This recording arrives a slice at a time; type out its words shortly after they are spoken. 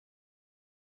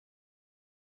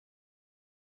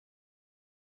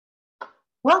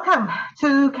Welcome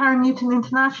to Karen Newton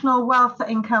International Wealth,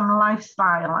 Income,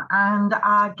 Lifestyle. And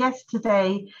our guest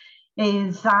today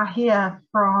is Zaheer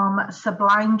from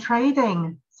Sublime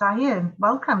Trading. Zaheer,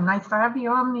 welcome. Nice to have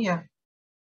you on here.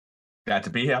 Glad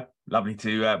to be here. Lovely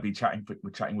to be chatting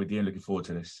with you. Looking forward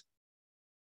to this.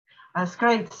 That's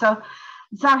great. So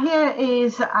Zaheer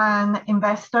is an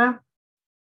investor,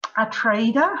 a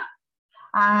trader,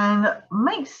 and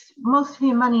makes most of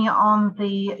your money on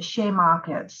the share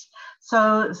markets.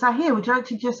 So Zaheer, would you like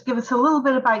to just give us a little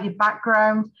bit about your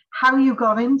background, how you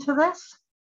got into this?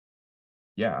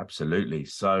 Yeah, absolutely.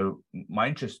 So my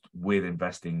interest with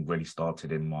investing really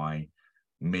started in my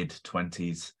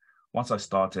mid-20s. Once I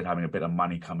started having a bit of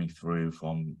money coming through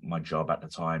from my job at the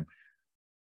time,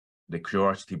 the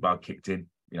curiosity bug kicked in.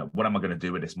 What am I going to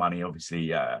do with this money?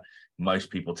 Obviously,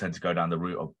 most people tend to go down the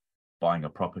route of buying a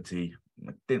property.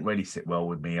 It didn't really sit well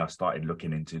with me. I started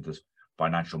looking into the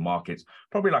financial markets,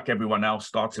 probably like everyone else,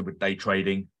 started with day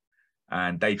trading.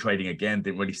 And day trading, again,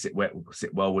 didn't really sit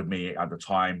well with me at the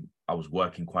time. I was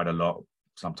working quite a lot,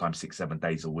 sometimes 6-7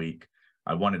 days a week.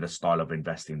 I wanted a style of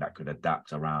investing that could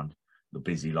adapt around the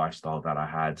busy lifestyle that I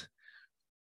had.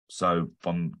 So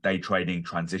from day trading,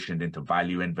 transitioned into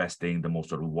value investing, the more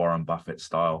sort of Warren Buffett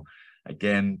style.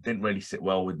 Again, didn't really sit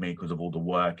well with me because of all the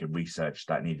work and research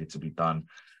that needed to be done.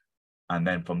 And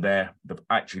then from there,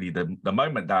 the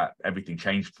moment that everything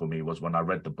changed for me was when I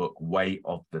read the book Way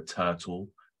of the Turtle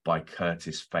by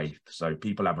Curtis Faith. So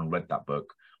people haven't read that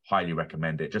book, highly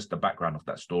recommend it. Just the background of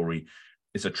that story.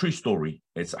 It's a true story.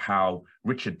 It's how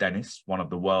Richard Dennis, one of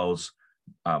the world's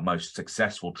most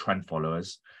successful trend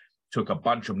followers, took a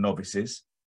bunch of novices,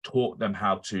 taught them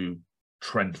how to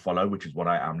trend follow, which is what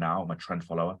I am now. I'm a trend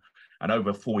follower. And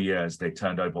over 4 years, they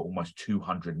turned over almost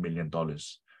 $200 million.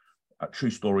 A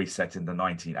true story set in the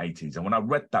 1980s. And when I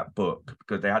read that book,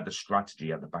 because they had the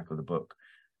strategy at the back of the book,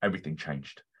 everything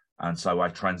changed. And so I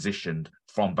transitioned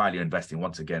from value investing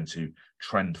once again to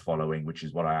trend following, which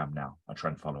is what I am now, a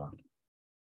trend follower.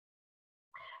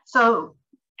 So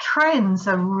trends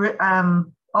are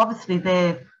obviously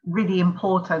they're really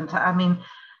important. I mean,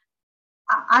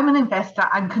 I'm an investor.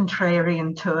 I'm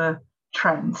contrarian to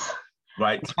trends.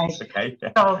 Right. Okay.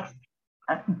 So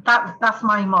that's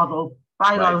my model.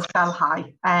 Buy low, sell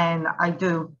high, and I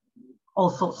do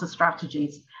all sorts of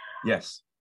strategies. Yes.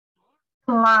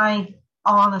 Rely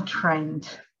on a trend,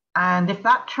 and if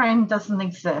that trend doesn't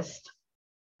exist,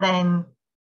 then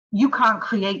you can't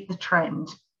create the trend.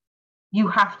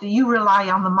 You rely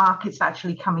on the markets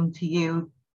actually coming to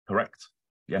you. Correct.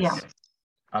 Yes. Yeah.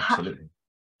 Absolutely.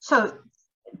 So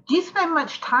do you spend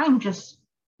much time just,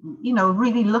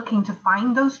 really looking to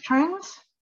find those trends?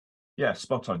 Yeah,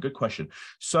 spot on. Good question.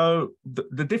 So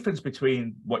the difference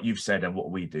between what you've said and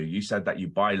what we do, you said that you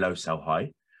buy low, sell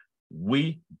high.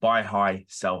 We buy high,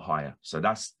 sell higher. So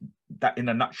that's that in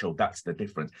a nutshell, that's the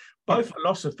difference. Both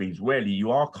philosophies, really,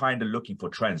 you are kind of looking for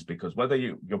trends, because whether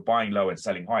you're buying low and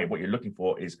selling high, what you're looking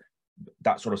for is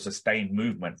that sort of sustained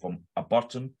movement from a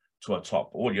bottom to a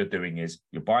top. All you're doing is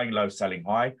you're buying low, selling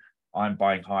high. I'm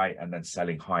buying high and then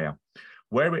selling higher.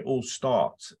 Where it all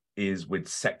starts is with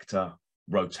sector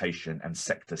rotation and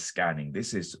sector scanning.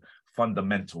 This is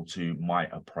fundamental to my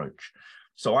approach.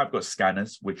 So I've got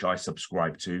scanners, which I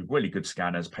subscribe to, really good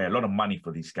scanners, pay a lot of money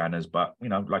for these scanners, but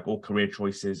like all career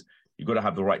choices, you've got to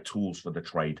have the right tools for the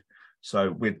trade.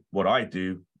 So with what I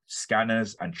do,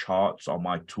 scanners and charts are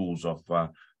my tools of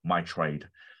my trade.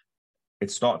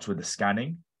 It starts with the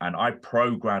scanning, and I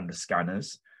program the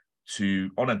scanners to,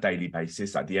 on a daily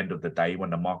basis, at the end of the day when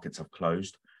the markets have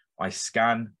closed, I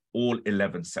scan all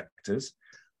 11 sectors.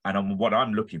 And what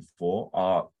I'm looking for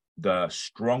are the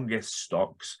strongest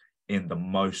stocks in the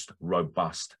most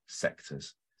robust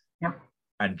sectors. Yep.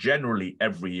 And generally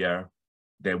every year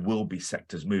there will be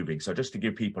sectors moving. So just to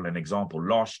give people an example,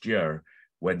 last year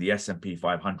when the S&P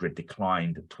 500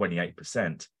 declined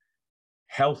 28%,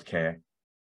 healthcare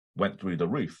went through the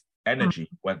roof. Energy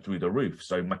went through the roof.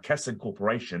 So McKesson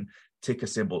Corporation, ticker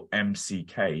symbol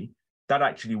MCK, that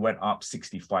actually went up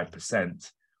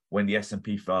 65% when the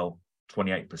S&P fell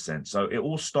 28%. So it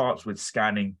all starts with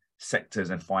scanning sectors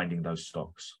and finding those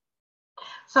stocks.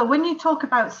 So when you talk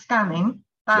about scanning,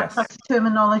 that's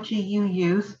terminology you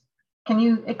use. Can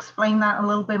you explain that a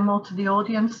little bit more to the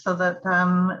audience so that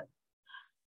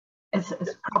it's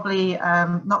probably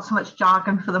not so much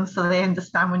jargon for them, so they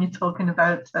understand when you're talking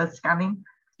about scanning?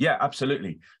 Yeah,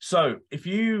 absolutely. So if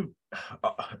you,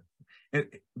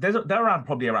 there are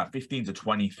probably around 15 to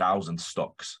 20,000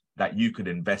 stocks that you could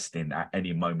invest in at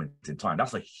any moment in time.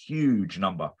 That's a huge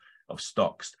number of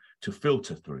stocks to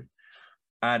filter through.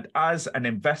 And as an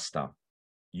investor,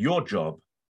 your job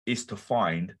is to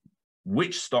find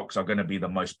which stocks are going to be the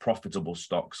most profitable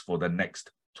stocks for the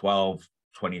next 12,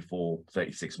 24,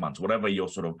 36 months, whatever your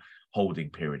sort of holding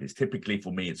period is. Typically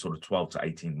for me, it's sort of 12 to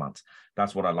 18 months.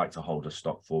 That's what I like to hold a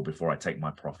stock for before I take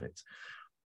my profits.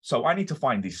 So I need to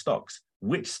find these stocks.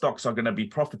 Which stocks are going to be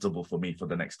profitable for me for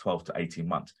the next 12 to 18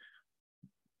 months?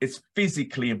 It's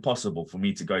physically impossible for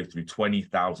me to go through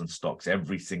 20,000 stocks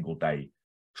every single day,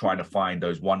 trying to find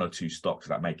those one or two stocks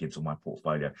that make it into my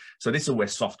portfolio. So this is where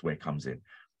software comes in.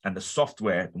 And the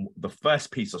software, the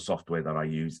first piece of software that I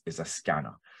use is a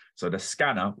scanner. So the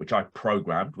scanner, which I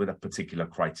programmed with a particular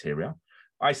criteria,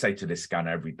 I say to this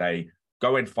scanner every day,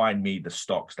 go and find me the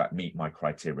stocks that meet my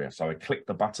criteria. So I click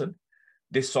the button.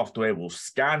 This software will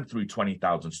scan through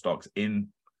 20,000 stocks in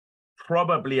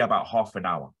probably about half an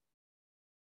hour,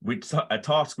 which a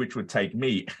task which would take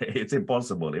me, it's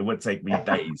impossible. It would take me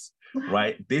days,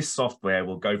 right? This software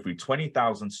will go through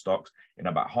 20,000 stocks in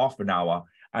about half an hour,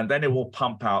 and then it will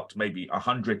pump out maybe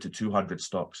 100 to 200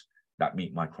 stocks that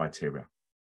meet my criteria.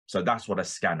 So that's what a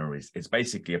scanner is. It's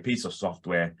basically a piece of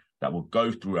software that will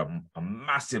go through a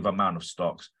massive amount of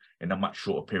stocks in a much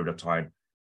shorter period of time,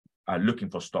 looking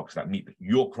for stocks that meet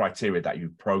your criteria that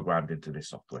you've programmed into this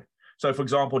software. So for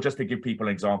example, just to give people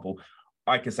an example,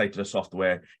 I can say to the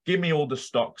software, give me all the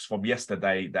stocks from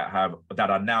yesterday that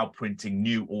are now printing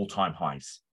new all-time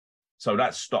highs. So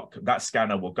that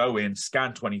scanner will go in,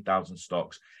 scan 20,000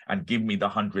 stocks and give me the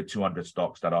 100, 200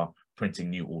 stocks that are printing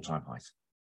new all-time highs.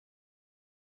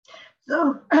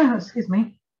 So, excuse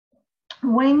me,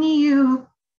 when you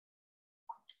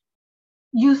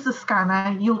use the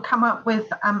scanner, you'll come up with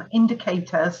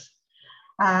indicators.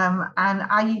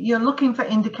 You're looking for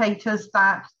indicators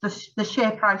that the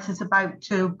share price is about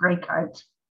to break out.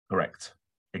 Correct.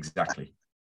 Exactly.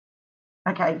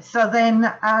 Okay. So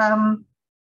then,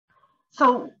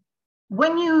 so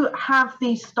when you have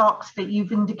these stocks that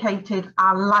you've indicated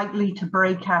are likely to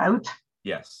break out,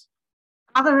 yes,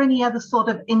 are there any other sort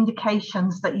of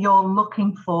indications that you're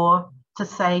looking for to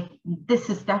say, this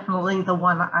is definitely the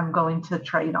one I'm going to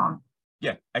trade on?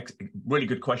 Yeah, really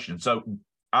good question. So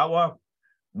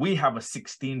we have a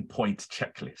 16-point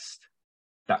checklist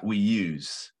that we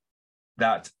use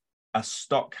that a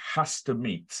stock has to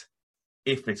meet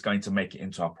if it's going to make it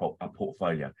into our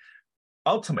portfolio.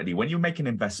 Ultimately, when you make an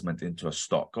investment into a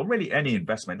stock, or really any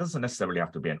investment, it doesn't necessarily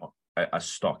have to be a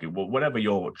stock. Whatever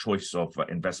your choice of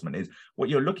investment is, what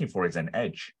you're looking for is an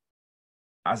edge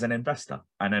as an investor.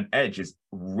 And an edge is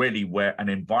really an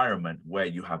environment where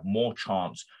you have more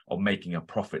chance of making a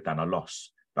profit than a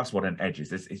loss. That's what an edge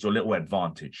is. It's your little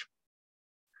advantage.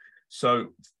 So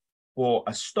for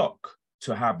a stock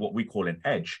to have what we call an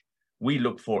edge, we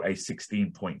look for a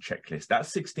 16-point checklist. That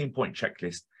 16-point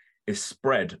checklist is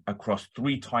spread across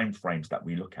 3 time frames that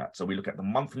we look at. So we look at the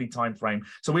monthly time frame.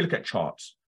 So we look at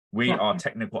charts. We are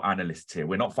technical analysts here.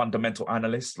 We're not fundamental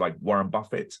analysts like Warren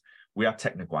Buffett. We are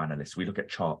technical analysts. We look at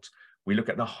charts. We look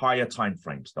at the higher time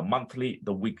frames, the monthly,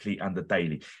 the weekly, and the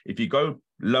daily. If you go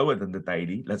lower than the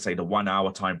daily, let's say the 1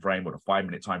 hour time frame or the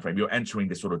 5-minute time frame, you're entering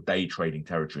this sort of day trading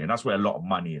territory. And that's where a lot of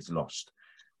money is lost.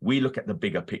 We look at the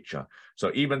bigger picture.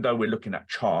 So even though we're looking at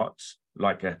charts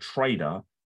like a trader,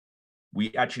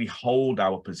 we actually hold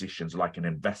our positions like an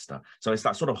investor. So it's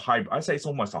that sort of hybrid. I say it's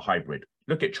almost a hybrid.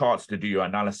 Look at charts to do your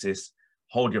analysis,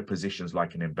 hold your positions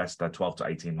like an investor, 12 to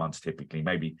 18 months typically,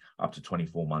 maybe up to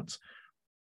 24 months.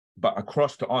 But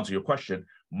across, to answer your question,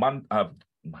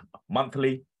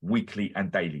 monthly, weekly,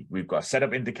 and daily. We've got a set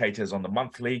of indicators on the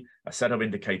monthly, a set of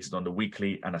indicators on the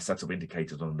weekly, and a set of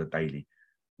indicators on the daily.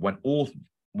 When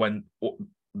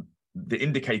the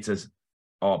indicators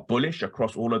are bullish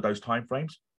across all of those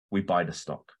timeframes, we buy the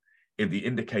stock. If the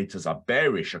indicators are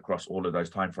bearish across all of those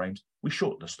timeframes, we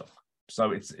short the stock.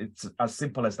 So it's as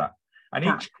simple as that.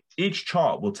 And each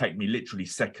chart will take me literally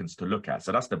seconds to look at.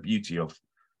 So that's the beauty of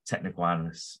technical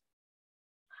analysts.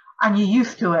 And you're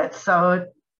used to it. So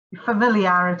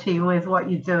familiarity with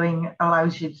what you're doing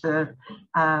allows you to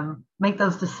make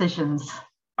those decisions.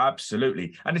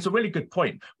 Absolutely. And it's a really good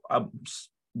point.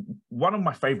 One of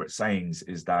my favorite sayings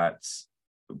is that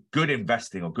good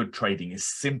investing or good trading is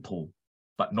simple,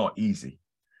 but not easy.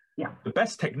 Yeah. The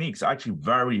best techniques are actually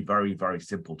very, very, very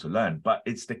simple to learn, but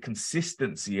it's the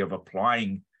consistency of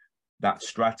applying that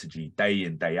strategy day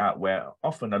in, day out, where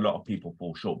often a lot of people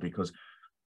fall short because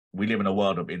we live in a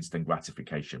world of instant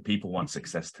gratification. People want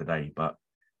success today, but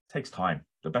it takes time.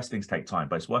 The best things take time,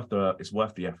 but it's worth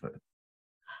the effort.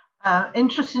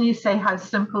 Interesting you say how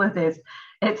simple it is.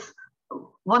 It's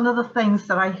one of the things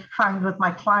that I found with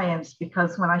my clients,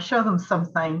 because when I show them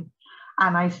something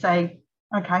and I say,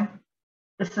 okay,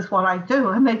 this is what I do,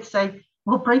 and they'd say,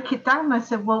 well, break it down. I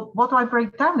said, well, what do I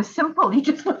break down? It's simple. You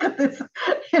just look at this,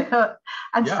 you know.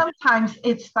 And Yeah. sometimes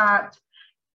it's that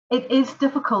it is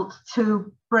difficult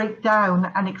to break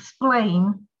down and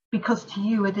explain, because to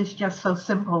you it is just so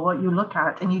simple what you look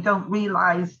at, and you don't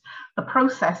realize the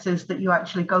processes that you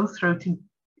actually go through to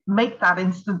make that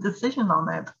instant decision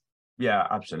on it. Yeah,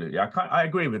 absolutely. I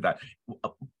agree with that.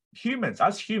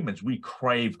 As humans, we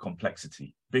crave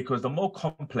complexity, because the more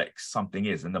complex something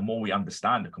is and the more we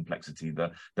understand the complexity,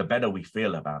 the better we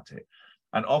feel about it.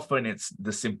 And often it's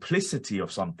the simplicity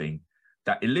of something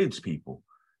that eludes people.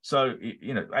 So,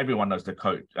 you know, everyone knows the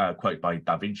quote by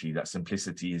Da Vinci that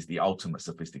simplicity is the ultimate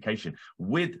sophistication.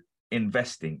 With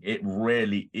investing, it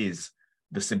really is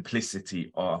the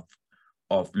simplicity of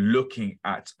looking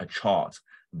at a chart,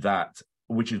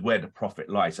 which is where the profit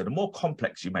lies. So the more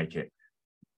complex you make it,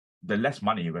 the less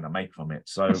money you're going to make from it.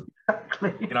 So,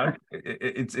 exactly. You know,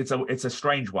 it's a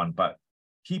strange one, but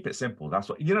keep it simple. That's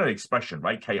what, you know, the expression,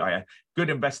 right? KIA, good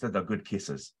investors are good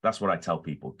kissers. That's what I tell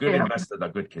people. Good investors are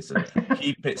good kissers.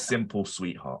 Keep it simple,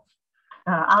 sweetheart.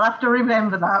 I'll have to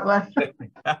remember that one.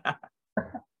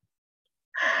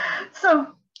 So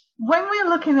when we're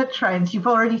looking at trends, you've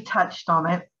already touched on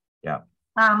it. Yeah.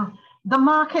 The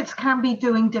markets can be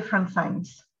doing different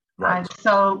things. Right.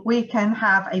 So we can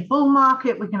have a bull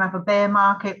market, we can have a bear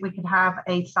market, we could have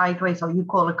a sideways, or you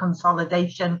call a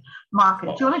consolidation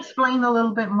market. Do you want to explain a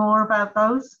little bit more about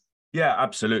those? Yeah,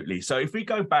 absolutely. So if we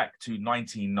go back to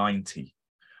 1990,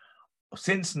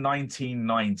 since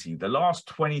 1990, the last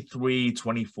 23,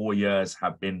 24 years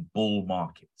have been bull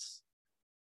markets.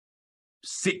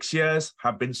 6 years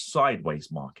have been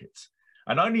sideways markets.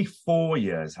 And only 4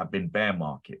 years have been bear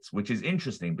markets, which is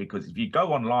interesting, because if you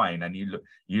go online and you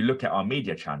look at our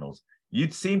media channels,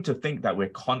 you'd seem to think that we're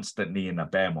constantly in a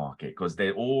bear market, because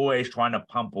they're always trying to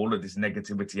pump all of this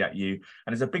negativity at you.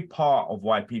 And it's a big part of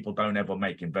why people don't ever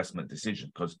make investment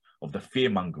decisions, because of the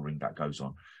fear mongering that goes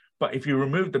on. But if you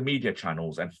remove the media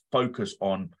channels and focus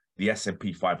on the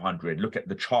S&P 500, look at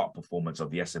the chart performance of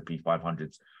the S&P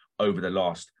 500 over the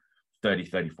last 30,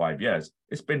 35 years,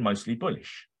 it's been mostly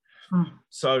bullish.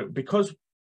 So because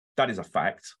that is a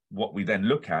fact, what we then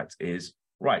look at is,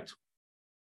 right,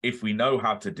 if we know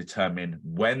how to determine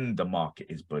when the market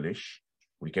is bullish,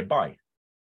 we can buy.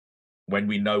 When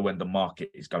we know when the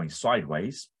market is going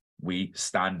sideways, we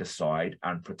stand aside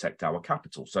and protect our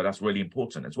capital. So that's really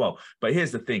important as well. But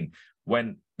here's the thing,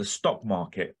 when the stock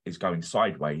market is going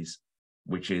sideways,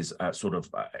 which is it's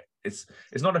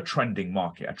not a trending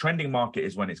market. A trending market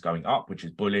is when it's going up, which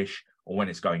is bullish, or when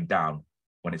it's going down,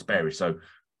 when it's bearish. So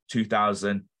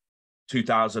 2000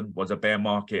 was a bear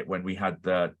market when we had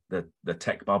the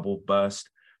tech bubble burst.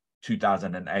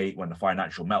 2008, when the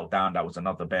financial meltdown, that was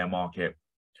another bear market.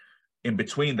 In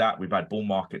between that, we've had bull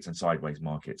markets and sideways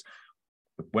markets.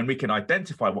 When we can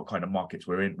identify what kind of markets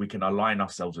we're in, we can align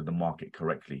ourselves with the market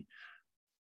correctly.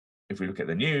 If we look at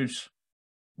the news,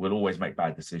 we'll always make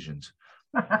bad decisions.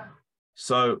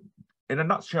 So in a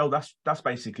nutshell, that's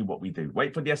basically what we do.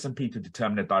 Wait for the S&P to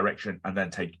determine the direction, and then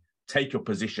take your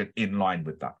position in line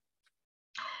with that.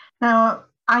 Now,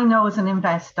 I know as an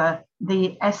investor,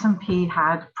 the S&P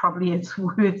had probably its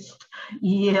worst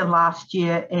year last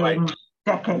year in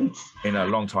decades. In a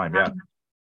long time, yeah.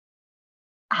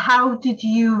 How did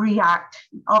you react?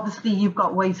 Obviously, you've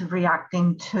got ways of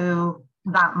reacting to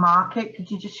that market. Could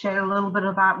you just share a little bit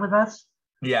of that with us?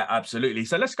 Yeah, absolutely.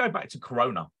 So let's go back to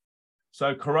Corona.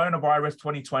 So coronavirus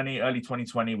 2020, early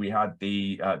 2020, we had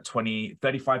the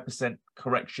 35%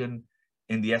 correction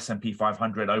in the S&P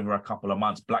 500 over a couple of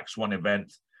months, black swan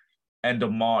event, end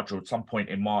of March, or at some point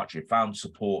in March, it found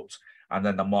support, and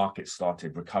then the market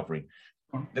started recovering.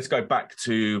 Let's go back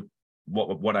to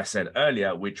what I said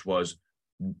earlier, which was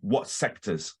what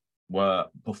sectors were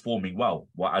performing well.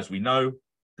 Well, as we know,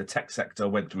 the tech sector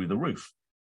went through the roof.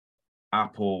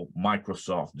 Apple,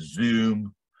 Microsoft,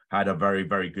 Zoom had a very,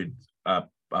 very good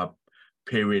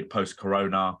period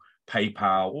post-corona.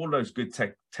 PayPal, all those good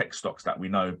tech stocks that we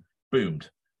know boomed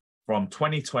from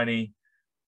 2020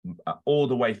 all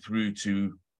the way through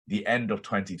to the end of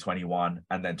 2021,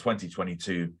 and then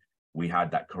 2022 we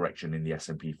had that correction in the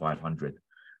S&P 500.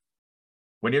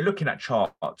 When you're looking at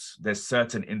charts, there's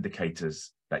certain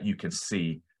indicators that you can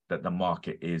see that the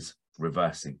market is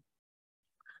reversing.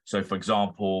 So for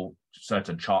example,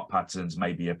 certain chart patterns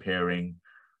may be appearing,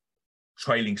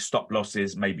 trailing stop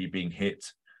losses may be being hit.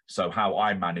 So how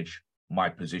I manage my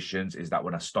positions is that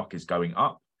when a stock is going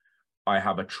up, I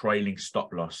have a trailing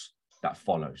stop loss that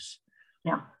follows.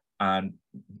 Yeah. And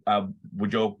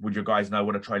would your guys know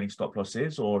what a trailing stop loss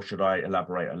is, or should I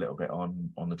elaborate a little bit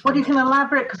on the? Well, you can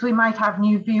elaborate because we might have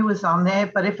new viewers on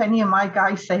there. But if any of my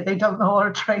guys say they don't know what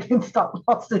a trailing stop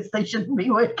loss is, they shouldn't be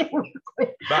working with me.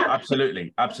 No,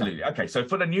 absolutely, absolutely. Okay, so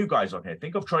for the new guys on here,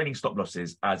 think of trailing stop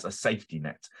losses as a safety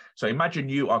net. So imagine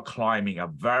you are climbing a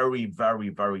very, very,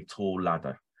 very tall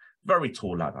ladder,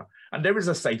 and there is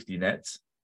a safety net.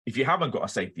 If you haven't got a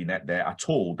safety net there at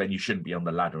all, then you shouldn't be on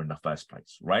the ladder in the first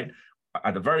place, right?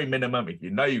 At the very minimum, if you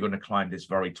know you're going to climb this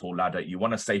very tall ladder, you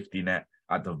want a safety net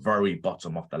at the very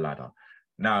bottom of the ladder.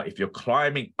 Now, if you're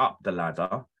climbing up the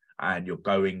ladder and you're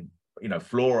going,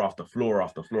 floor after floor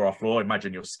after floor after floor,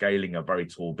 imagine you're scaling a very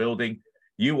tall building.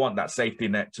 You want that safety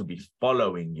net to be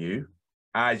following you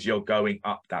as you're going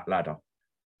up that ladder.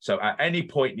 So at any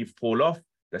point you fall off,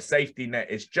 the safety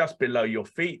net is just below your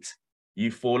feet.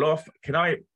 You fall off.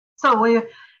 So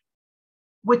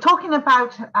we're talking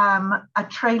about a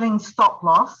trailing stop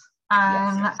loss,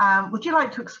 and yes. Would you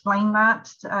like to explain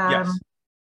that? Yes.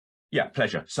 Yeah,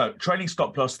 pleasure. So trailing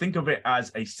stop loss, think of it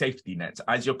as a safety net.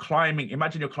 As you're climbing,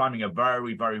 imagine you're climbing a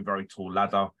very, very, very tall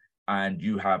ladder, and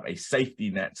you have a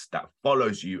safety net that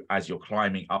follows you as you're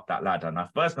climbing up that ladder. Now,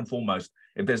 first and foremost,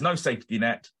 if there's no safety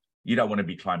net, you don't want to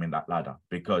be climbing that ladder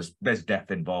because there's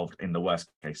death involved in the worst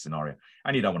case scenario,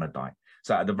 and you don't want to die.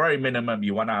 So at the very minimum,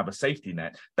 you want to have a safety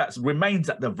net that remains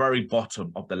at the very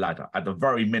bottom of the ladder, at the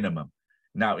very minimum.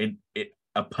 Now,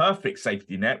 a perfect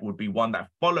safety net would be one that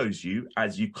follows you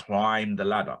as you climb the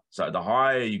ladder. So the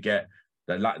higher you get,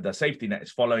 the safety net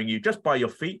is following you just by your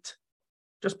feet,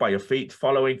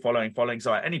 following.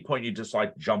 So at any point you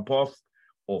decide to jump off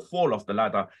or fall off the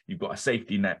ladder, you've got a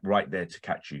safety net right there to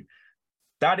catch you.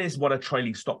 That is what a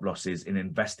trailing stop loss is in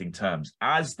investing terms.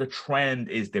 As the trend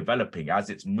is developing, as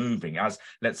it's moving, as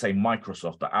let's say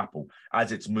Microsoft or Apple,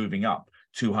 as it's moving up,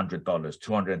 $200, $210,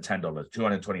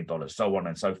 $220, so on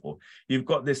and so forth. You've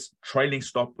got this trailing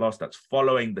stop loss that's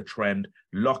following the trend,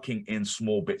 locking in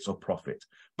small bits of profit,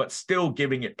 but still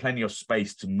giving it plenty of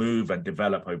space to move and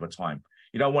develop over time.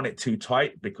 You don't want it too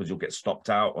tight because you'll get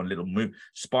stopped out on little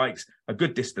spikes. A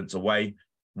good distance away,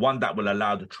 one that will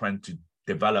allow the trend to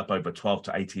develop over 12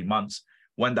 to 18 months.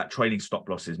 When that trailing stop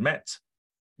loss is met,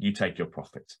 you take your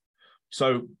profit.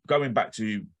 So going back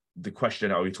to the question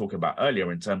that we were talking about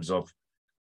earlier in terms of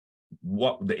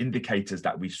what the indicators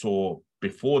that we saw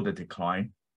before the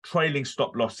decline, trailing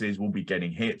stop losses will be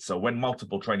getting hit. So when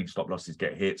multiple trailing stop losses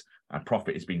get hit and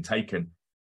profit is being taken,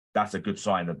 that's a good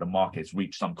sign that the market's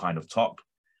reached some kind of top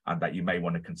and that you may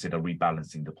want to consider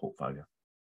rebalancing the portfolio.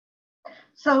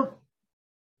 So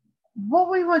what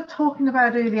we were talking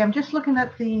about earlier, I'm just looking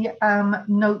at the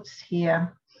notes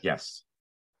here. Yes.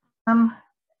 I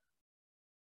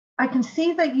can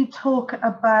see that you talk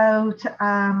about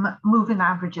moving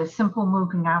averages, simple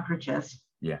moving averages.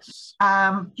 Yes.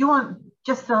 Do you want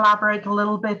just to elaborate a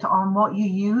little bit on what you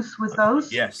use with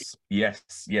those? Yes.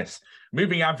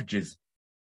 Moving averages,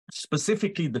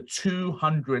 specifically the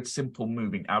 200 simple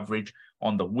moving average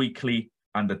on the weekly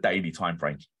and the daily time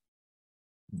frames.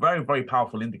 Very, very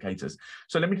powerful indicators.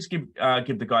 So let me just give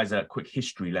the guys a quick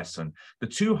history lesson. The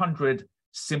 200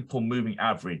 simple moving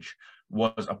average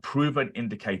was a proven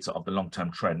indicator of the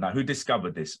long-term trend. Now, who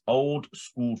discovered this? Old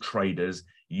school traders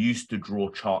used to draw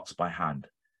charts by hand.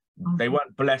 Mm-hmm. They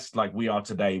weren't blessed like we are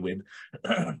today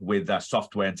with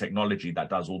software and technology that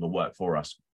does all the work for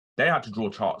us. They had to draw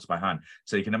charts by hand.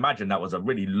 So you can imagine that was a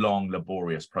really long,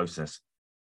 laborious process.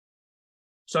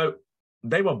 So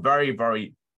they were very,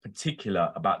 very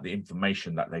particular about the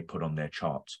information that they put on their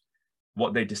charts.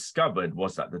 What they discovered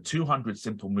was that the 200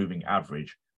 simple moving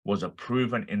average was a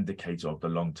proven indicator of the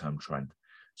long-term trend.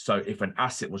 So if an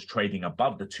asset was trading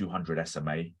above the 200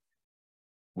 SMA,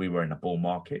 we were in a bull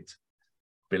market.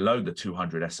 Below the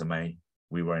 200 SMA,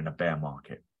 we were in a bear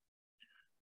market.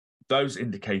 Those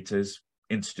indicators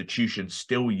institutions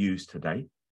still use today,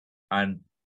 and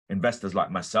investors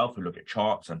like myself who look at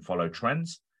charts and follow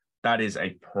trends, that is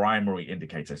a primary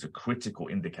indicator. It's a critical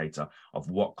indicator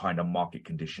of what kind of market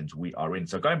conditions we are in.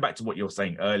 So going back to what you were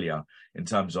saying earlier in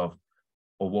terms of,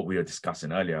 or what we were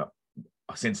discussing earlier,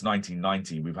 since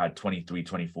 1990, we've had 23,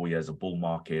 24 years of bull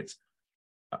markets,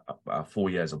 4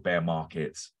 years of bear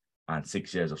markets, and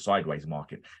 6 years of sideways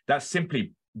market. That's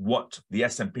simply what the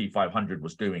S&P 500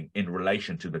 was doing in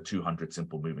relation to the 200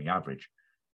 simple moving average.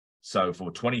 So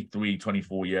for 23,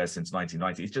 24 years since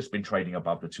 1990, it's just been trading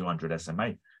above the 200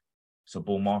 SMA. So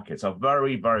bull markets are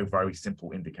very, very, very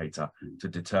simple indicator to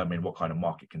determine what kind of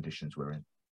market conditions we're in.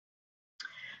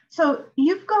 So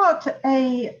you've got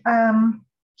a,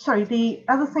 sorry, the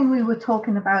other thing we were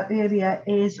talking about earlier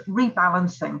is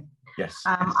rebalancing. Yes.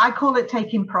 I call it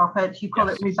taking profit. You call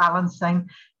it rebalancing.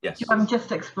 Yes. Do you want to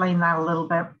just explain that a little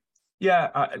bit?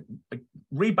 Yeah,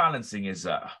 rebalancing is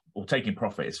or taking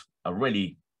profit is a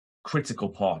really critical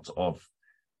part of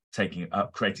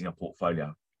creating a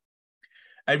portfolio.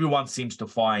 Everyone seems to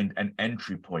find an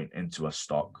entry point into a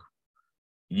stock.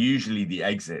 Usually the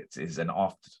exit is an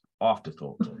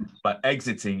afterthought, but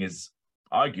exiting is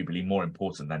arguably more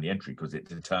important than the entry because it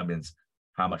determines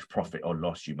how much profit or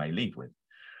loss you may leave with.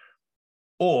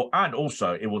 And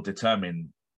also it will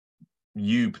determine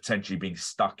you potentially being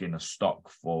stuck in a stock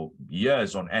for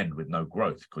years on end with no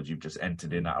growth because you've just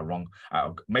entered in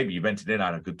maybe you've entered in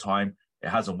at a good time, it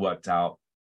hasn't worked out,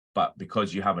 but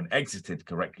because you haven't exited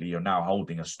correctly, you're now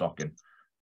holding a stock and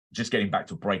just getting back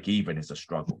to break even is a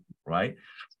struggle, right?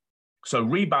 So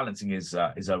rebalancing is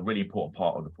a really important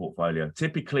part of the portfolio.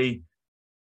 Typically,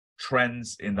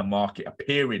 trends in the market, a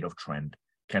period of trend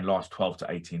can last 12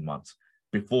 to 18 months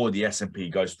before the S&P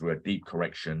goes through a deep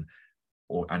correction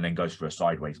and then goes through a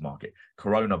sideways market.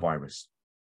 Coronavirus,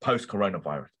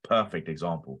 post-coronavirus, perfect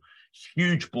example.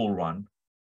 Huge bull run,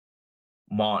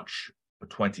 March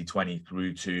 2020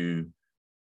 through to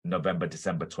November,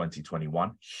 December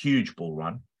 2021. Huge bull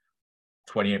run,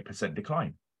 28%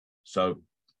 decline. So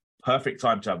perfect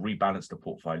time to have rebalanced the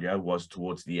portfolio was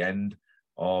towards the end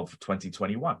of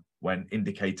 2021 when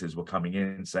indicators were coming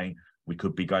in saying we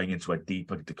could be going into a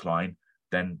deeper decline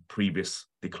than previous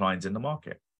declines in the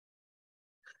market.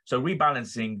 So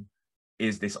rebalancing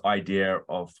is this idea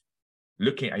of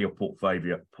looking at your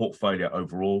portfolio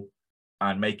overall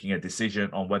and making a decision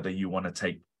on whether you want to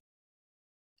take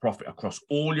profit across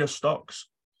all your stocks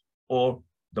or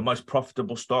the most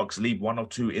profitable stocks, leave one or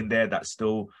two in there that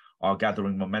still are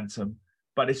gathering momentum.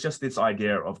 But it's just this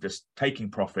idea of just taking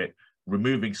profit,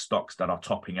 removing stocks that are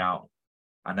topping out,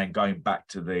 and then going back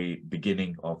to the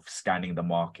beginning of scanning the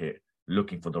market,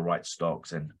 looking for the right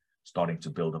stocks and starting to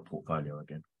build a portfolio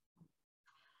again.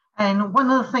 And one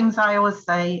of the things I always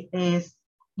say is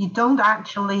you don't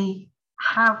actually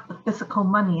have the physical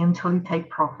money until you take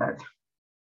profit.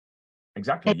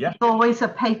 Exactly, yeah. It's always a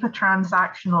paper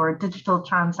transaction or a digital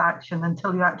transaction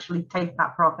until you actually take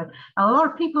that profit. And a lot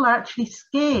of people are actually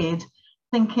scared,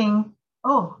 thinking,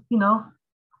 oh,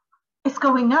 it's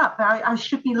going up. I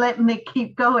should be letting it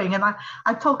keep going. And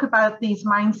I talk about these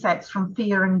mindsets from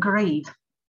fear and greed.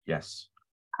 Yes.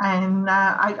 And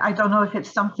I don't know if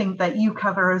it's something that you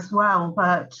cover as well,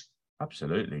 but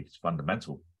absolutely, it's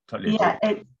fundamental. Totally agree.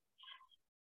 Yeah,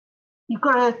 you've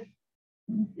got to.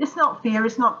 It's not fear,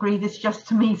 it's not greed. It's just,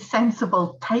 to me,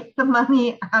 sensible. Take the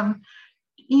money,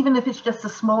 even if it's just a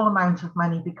small amount of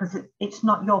money, because it's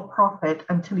not your profit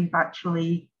until you've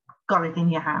actually got it in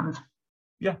your hand.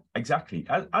 Yeah, exactly.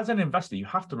 As an investor, you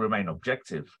have to remain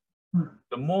objective.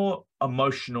 The more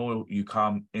emotional you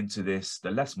come into this,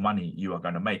 the less money you are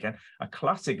going to make. And a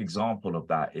classic example of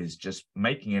that is just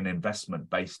making an investment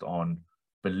based on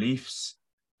beliefs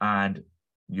and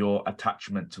your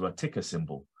attachment to a ticker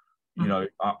symbol.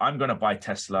 I'm going to buy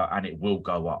Tesla and it will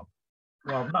go up.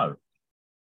 Well, no,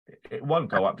 it won't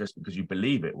go up just because you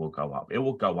believe it will go up. It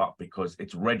will go up because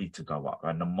it's ready to go up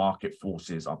and the market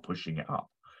forces are pushing it up.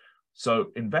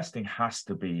 So investing has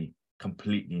to be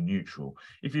completely neutral.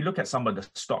 If you look at some of the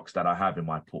stocks that I have in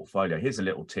my portfolio, here's a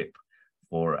little tip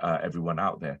for everyone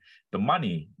out there. The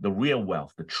money, the real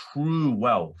wealth, the true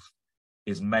wealth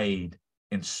is made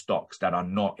in stocks that are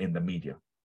not in the media.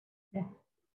 Yeah.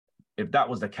 If that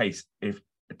was the case, if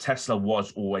Tesla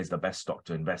was always the best stock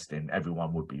to invest in,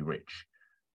 everyone would be rich.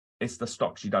 It's the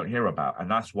stocks you don't hear about. And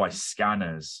that's why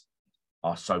scanners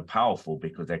are so powerful,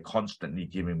 because they're constantly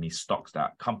giving me stocks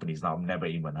that companies that I've never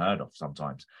even heard of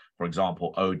sometimes. For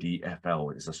example,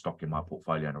 ODFL is a stock in my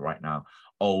portfolio right now,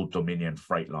 Old Dominion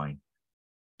Freight Line.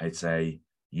 It's a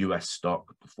US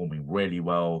stock performing really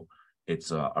well.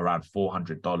 It's around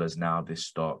 $400 now, this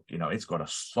stock. It's got a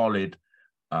solid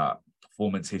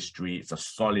performance history. It's a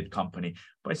solid company,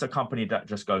 but it's a company that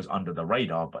just goes under the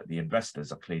radar, but the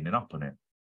investors are cleaning up on it.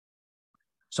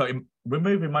 So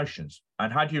remove emotions.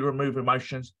 And how do you remove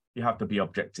emotions? You have to be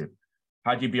objective.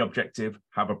 How do you be objective?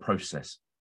 Have a process.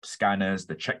 Scanners,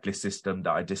 the checklist system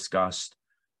that I discussed.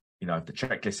 If the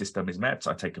checklist system is met,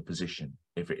 I take a position.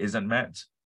 If it isn't met,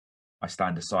 I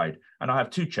stand aside. And I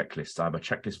have two checklists. I have a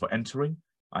checklist for entering.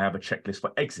 I have a checklist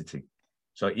for exiting.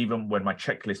 So even when my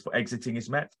checklist for exiting is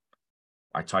met,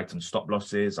 I tighten stop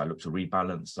losses. I look to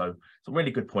rebalance. So it's a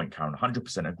really good point, Karen.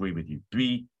 100% agree with you.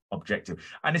 Be objective.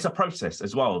 And it's a process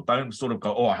as well. Don't sort of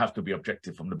go, oh, I have to be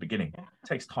objective from the beginning. It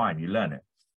takes time. You learn it.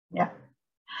 Yeah.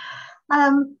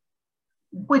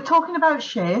 We're talking about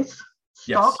shares,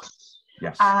 stocks.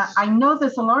 Yes. I know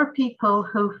there's a lot of people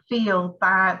who feel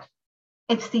that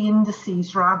it's the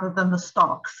indices rather than the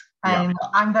stocks. And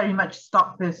I'm very much a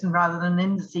stock person rather than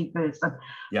an indice person.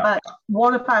 But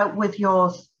what about with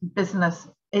your business?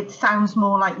 It sounds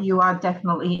more like you are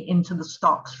definitely into the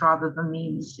stocks rather than the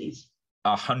indices.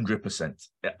 100%.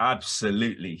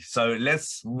 Absolutely. So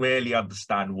let's really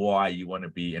understand why you want to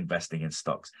be investing in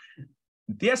stocks.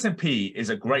 The S&P is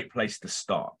a great place to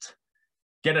start.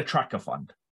 Get a tracker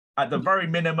fund. At the very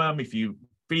minimum, if you're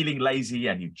feeling lazy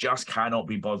and you just cannot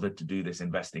be bothered to do this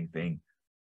investing thing,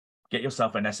 get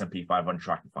yourself an S&P 500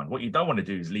 tracker fund. What you don't want to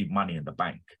do is leave money in the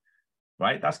bank,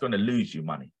 right? That's going to lose you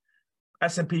money.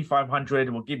 S&P 500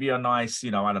 will give you a nice, I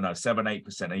don't know,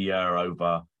 7-8% a year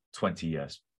over 20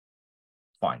 years.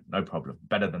 Fine, no problem.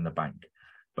 Better than the bank.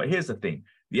 But here's the thing.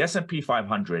 The S&P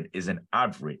 500 is an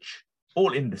average.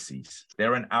 All indices,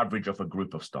 they're an average of a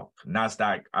group of stock.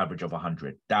 NASDAQ, average of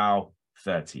 100. Dow,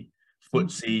 30.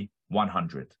 FTSE,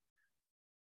 100.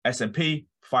 S&P,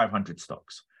 500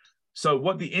 stocks. So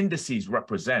what the indices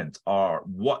represent are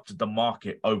what the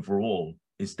market overall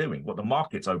is doing, what the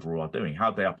markets overall are doing,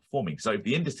 how they are performing. So if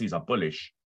the indices are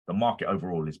bullish, the market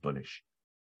overall is bullish.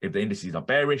 If the indices are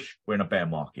bearish, we're in a bear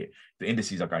market. If the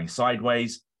indices are going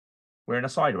sideways, we're in a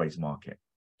sideways market.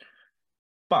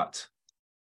 But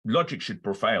logic should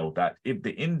prevail that if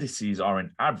the indices are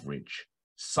an average,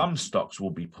 some stocks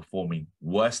will be performing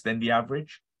worse than the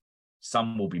average,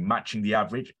 some will be matching the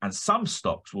average, and some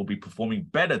stocks will be performing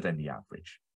better than the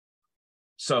average.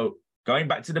 So going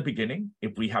back to the beginning,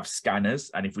 if we have scanners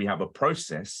and if we have a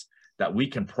process that we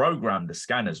can program the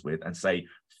scanners with and say,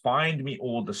 find me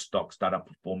all the stocks that are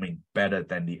performing better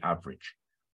than the average.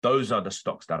 Those are the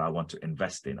stocks that I want to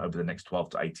invest in over the next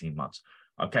 12 to 18 months.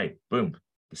 Okay, boom.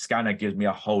 The scanner gives me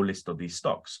a whole list of these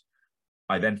stocks.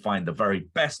 I then find the very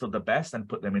best of the best and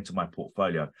put them into my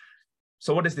portfolio.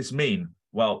 So what does this mean?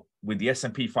 Well, with the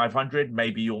S&P 500,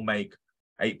 maybe you'll make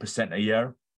 8% a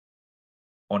year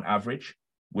on average.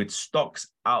 With stocks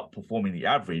outperforming the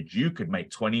average, you could make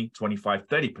 20, 25,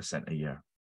 30% a year.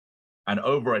 And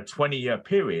over a 20-year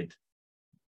period,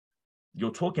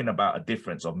 you're talking about a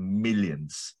difference of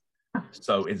millions.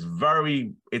 So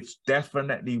it's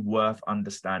definitely worth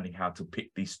understanding how to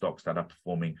pick these stocks that are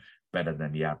performing better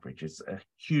than the average. It's a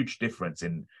huge difference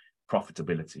in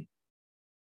profitability.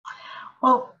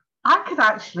 Well, I could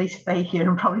actually stay here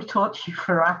and probably talk to you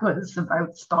for hours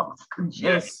about stocks.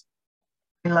 Yes.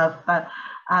 I love that.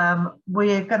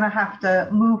 We're going to have to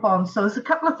move on. So there's a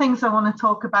couple of things I want to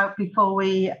talk about before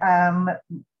we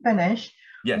finish.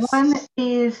 Yes. One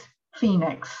is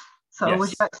Phoenix. So yes. would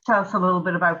you like to tell us a little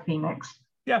bit about Phoenix?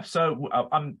 Yeah, so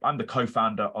I'm the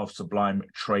co-founder of Sublime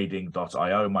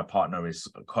Trading.io. My partner is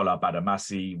Kola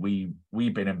Badamasi.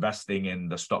 We've been investing in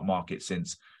the stock market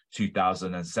since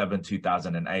 2007,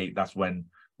 2008. That's when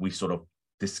we sort of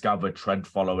discovered trend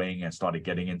following and started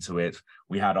getting into it.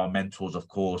 We had our mentors, of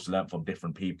course, learned from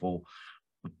different people.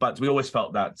 But we always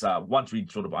felt that once we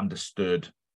sort of understood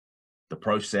the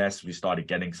process, we started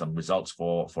getting some results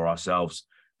for ourselves.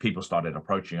 People started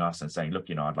approaching us and saying, look,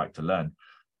 I'd like to learn.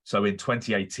 So in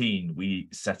 2018, we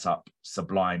set up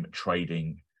Sublime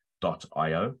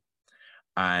Trading.io,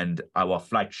 and our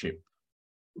flagship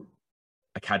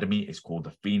academy is called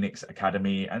the Phoenix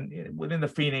Academy. And within the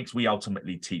Phoenix, we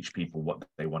ultimately teach people what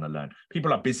they want to learn.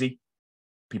 People are busy,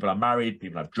 people are married,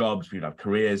 people have jobs, people have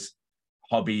careers,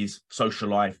 hobbies, social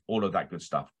life, all of that good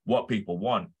stuff. What people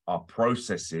want are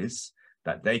processes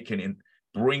that they can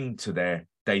bring to their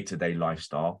day-to-day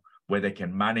lifestyle, where they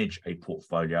can manage a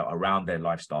portfolio around their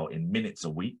lifestyle in minutes a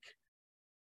week,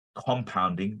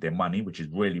 compounding their money, which is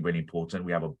really, really important.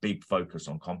 We have a big focus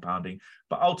on compounding,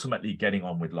 but ultimately getting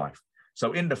on with life.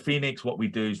 So in the Phoenix, what we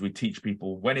do is we teach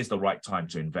people when is the right time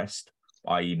to invest,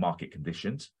 i.e. market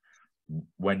conditions.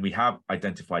 When we have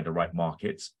identified the right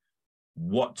markets,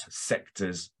 what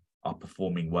sectors are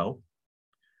performing well.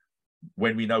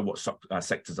 When we know what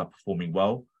sectors are performing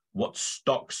well, what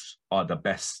stocks are the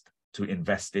best to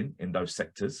invest in those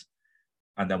sectors.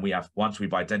 And then once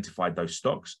we've identified those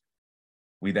stocks,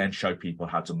 we then show people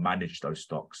how to manage those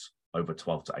stocks over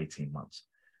 12 to 18 months.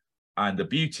 And the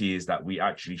beauty is that we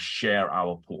actually share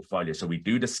our portfolio. So we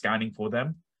do the scanning for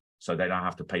them, so they don't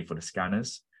have to pay for the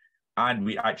scanners. And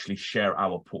we actually share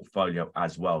our portfolio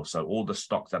as well. So all the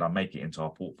stocks that are making it into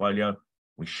our portfolio,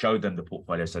 we show them the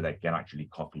portfolio so they can actually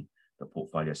copy the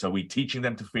portfolio. So we're teaching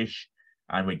them to fish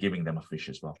and we're giving them a fish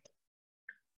as well.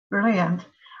 Brilliant.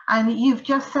 And you've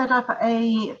just set up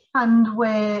a fund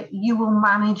where you will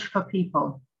manage for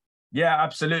people. Yeah,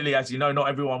 absolutely. As you know, not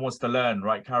everyone wants to learn,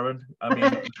 right, Karen? I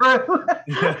mean, true.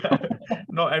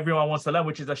 Not everyone wants to learn,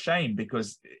 which is a shame,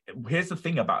 because here's the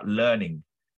thing about learning.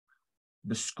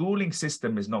 The schooling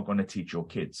system is not going to teach your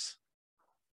kids.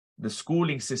 the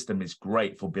schooling system is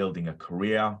great for building a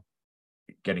career,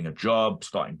 getting a job,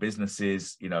 starting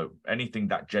businesses, you know, anything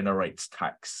that generates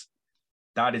tax.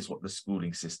 That is what the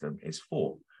schooling system is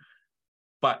for.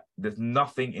 But there's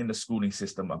nothing in the schooling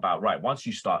system about, right, once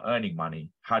you start earning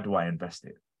money, how do I invest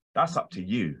it? That's up to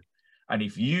you. And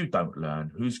if you don't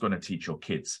learn, who's going to teach your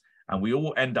kids? And we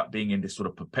all end up being in this sort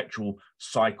of perpetual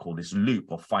cycle, this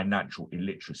loop of financial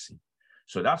illiteracy.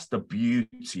 So that's the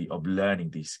beauty of learning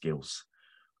these skills.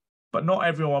 But not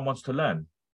everyone wants to learn.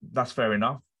 That's fair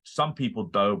enough. Some people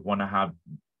don't want to have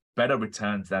better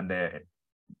returns than their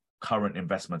current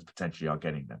investments potentially are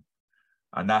getting them.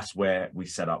 And that's where we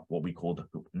set up what we call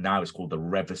now it's called the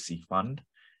Reversy Fund.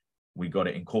 We got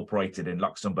it incorporated in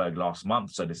Luxembourg last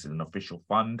month. So this is an official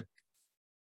fund.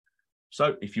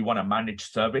 So if you want a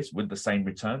managed service with the same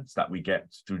returns that we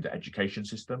get through the education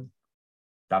system,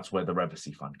 that's where the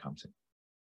Reversy Fund comes in.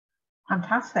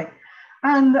 Fantastic.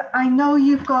 And I know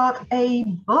you've got a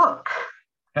book.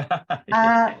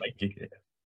 Thank you.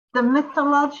 The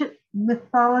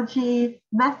mythology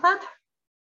method?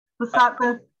 Was that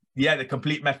the... Yeah, the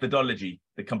complete methodology.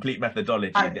 The complete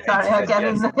methodology. Sorry,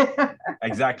 yes.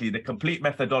 Exactly, the complete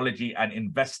methodology and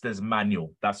investor's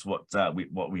manual. That's what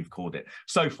we've called it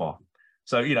so far.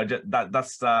 So you know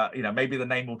that's you know, maybe the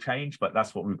name will change, but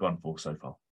that's what we've gone for so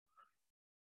far.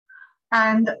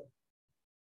 And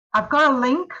I've got a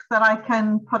link that I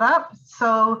can put up.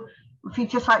 So if you'd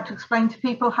just like to explain to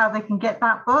people how they can get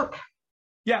that book.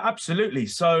 Yeah, absolutely.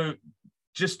 So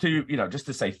just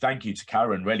to say thank you to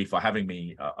Karen really for having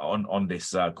me on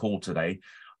this call today.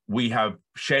 We have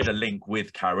shared a link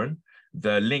with Karen.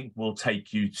 The link will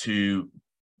take you to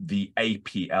the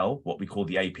APL, what we call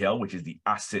the APL, which is the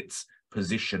Assets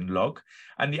Position Log.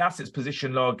 And the Assets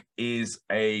Position Log is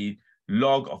a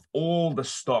log of all the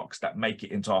stocks that make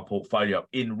it into our portfolio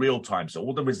in real time. So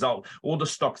all the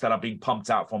stocks that are being pumped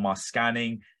out from our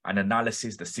scanning and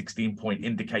analysis, the 16-point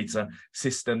indicator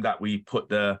system that we put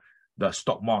the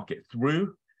stock market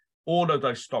through, all of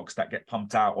those stocks that get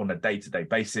pumped out on a day-to-day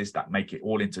basis that make it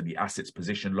all into the Assets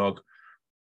Position Log.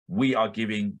 We are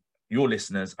giving your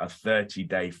listeners a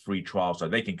 30-day free trial so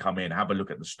they can come in, have a look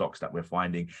at the stocks that we're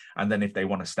finding. And then if they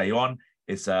want to stay on,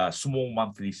 it's a small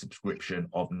monthly subscription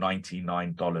of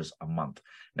 $99 a month.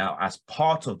 Now, as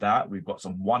part of that, we've got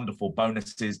some wonderful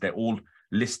bonuses. They're all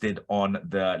listed on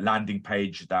the landing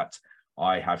page that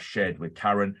I have shared with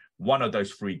Karen. One of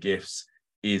those free gifts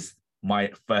is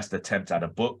my first attempt at a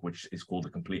book, which is called The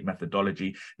Complete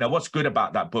Methodology. Now, what's good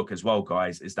about that book as well,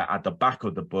 guys, is that at the back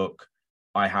of the book,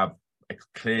 I have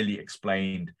clearly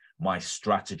explained my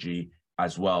strategy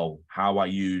as well, how I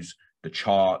use the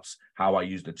charts, how I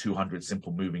use the 200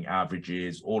 simple moving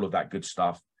averages, all of that good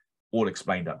stuff, all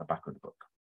explained at the back of the book.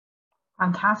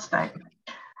 Fantastic.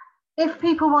 If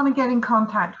people want to get in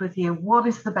contact with you, what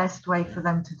is the best way for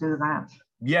them to do that?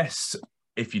 Yes.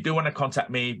 If you do want to contact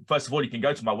me, first of all, you can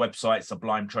go to my website,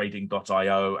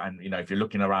 sublimetrading.io. And, you know, if you're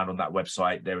looking around on that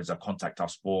website, there is a contact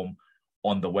us form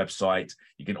on the website.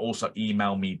 You can also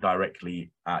email me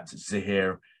directly at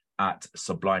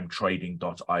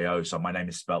zaheer@sublimetrading.io. So my name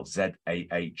is spelled Zaheer,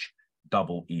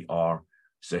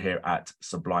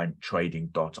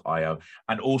 zaheer@sublimetrading.io.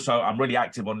 And also, I'm really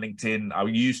active on LinkedIn. I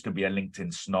used to be a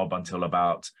LinkedIn snob until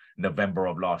about November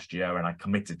of last year, and I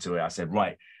committed to it. I said,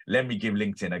 right, let me give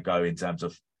LinkedIn a go in terms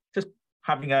of just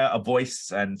having a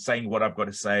voice and saying what I've got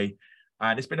to say.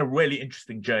 And it's been a really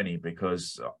interesting journey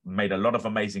because I made a lot of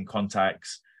amazing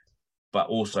contacts, but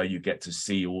also you get to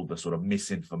see all the sort of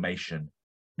misinformation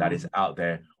that is out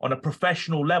there on a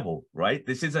professional level, right?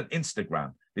 This isn't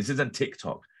Instagram. This isn't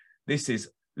TikTok. This is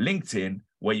LinkedIn,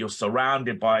 where you're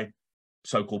surrounded by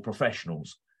so-called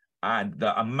professionals. And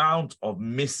the amount of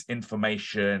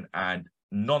misinformation and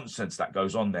nonsense that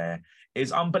goes on there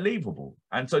is unbelievable.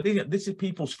 And so this is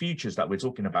people's futures that we're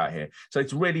talking about here. So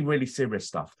it's really, really serious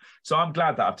stuff. So I'm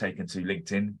glad that I've taken to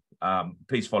LinkedIn.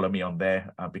 Please follow me on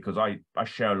there because I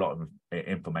share a lot of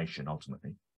information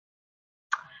ultimately.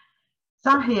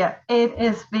 Zaheer, it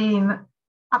has been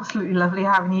absolutely lovely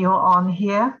having you on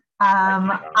here.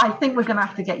 I think we're going to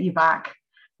have to get you back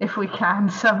if we can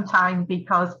sometime,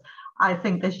 because I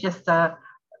think there's just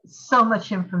so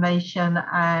much information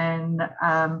and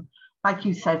like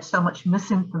you said, so much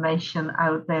misinformation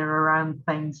out there around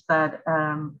things that,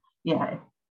 yeah,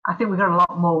 I think we've got a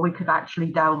lot more we could actually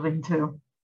delve into.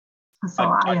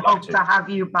 So I hope to have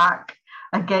you back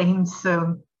again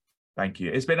soon. Thank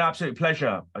you. It's been an absolute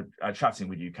pleasure chatting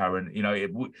with you, Karen. You know,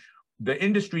 the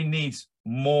industry needs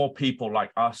more people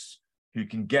like us who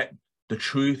can get the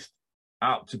truth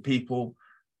out to people.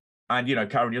 And, you know,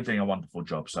 Karen, you're doing a wonderful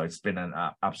job. So it's been an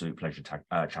absolute pleasure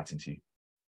chatting to you.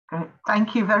 Great.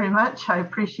 Thank you very much. I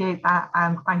appreciate that.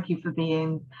 And thank you for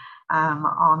being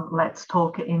on Let's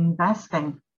Talk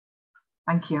Investing.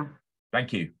 Thank you.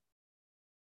 Thank you.